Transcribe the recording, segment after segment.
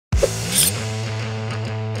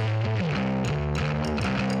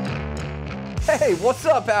Hey, what's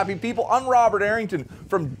up, happy people? I'm Robert Arrington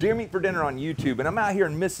from Deer Meat for Dinner on YouTube, and I'm out here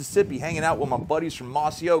in Mississippi hanging out with my buddies from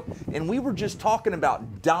Mossy Oak, and we were just talking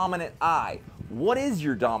about dominant eye. What is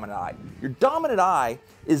your dominant eye? Your dominant eye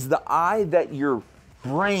is the eye that your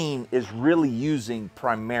brain is really using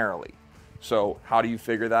primarily. So how do you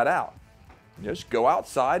figure that out? Just go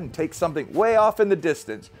outside and take something way off in the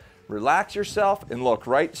distance. Relax yourself and look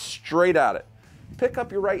right straight at it. Pick up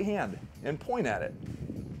your right hand and point at it.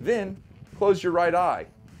 Then close your right eye.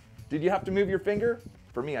 Did you have to move your finger?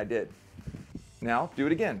 For me, I did. Now do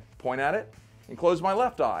it again. Point at it and close my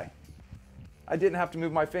left eye. I didn't have to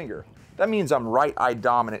move my finger. That means I'm right eye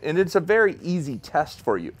dominant, and it's a very easy test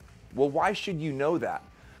for you. Well, why should you know that?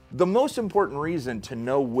 The most important reason to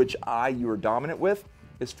know which eye you are dominant with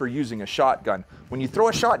is for using a shotgun. When you throw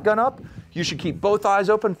a shotgun up, you should keep both eyes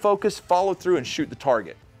open, focus, follow through, and shoot the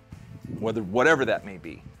target, whatever that may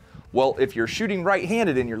be. Well, if you're shooting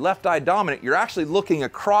right-handed and you're left eye dominant, you're actually looking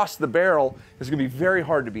across the barrel. It's gonna be very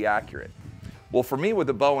hard to be accurate. Well, for me with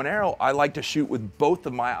a bow and arrow, I like to shoot with both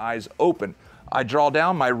of my eyes open. I draw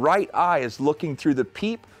down, my right eye is looking through the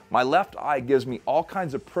peep, my left eye gives me all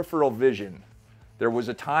kinds of peripheral vision. There was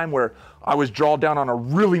a time where I was drawn down on a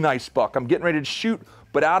really nice buck. I'm getting ready to shoot,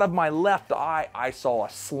 but out of my left eye, I saw a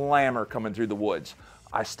slammer coming through the woods.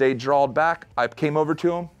 I stayed drawn back, I came over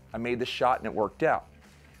to him, I made the shot, and it worked out.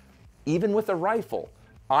 Even with a rifle,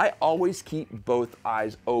 I always keep both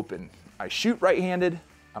eyes open. I shoot right-handed,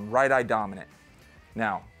 I'm right eye dominant.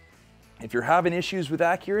 Now, if you're having issues with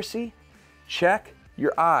accuracy, check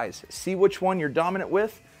your eyes, see which one you're dominant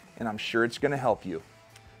with, and I'm sure it's gonna help you.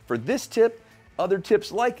 For this tip, other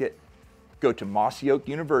tips like it, go to Mossy Oak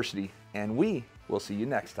University, and we will see you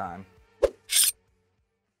next time.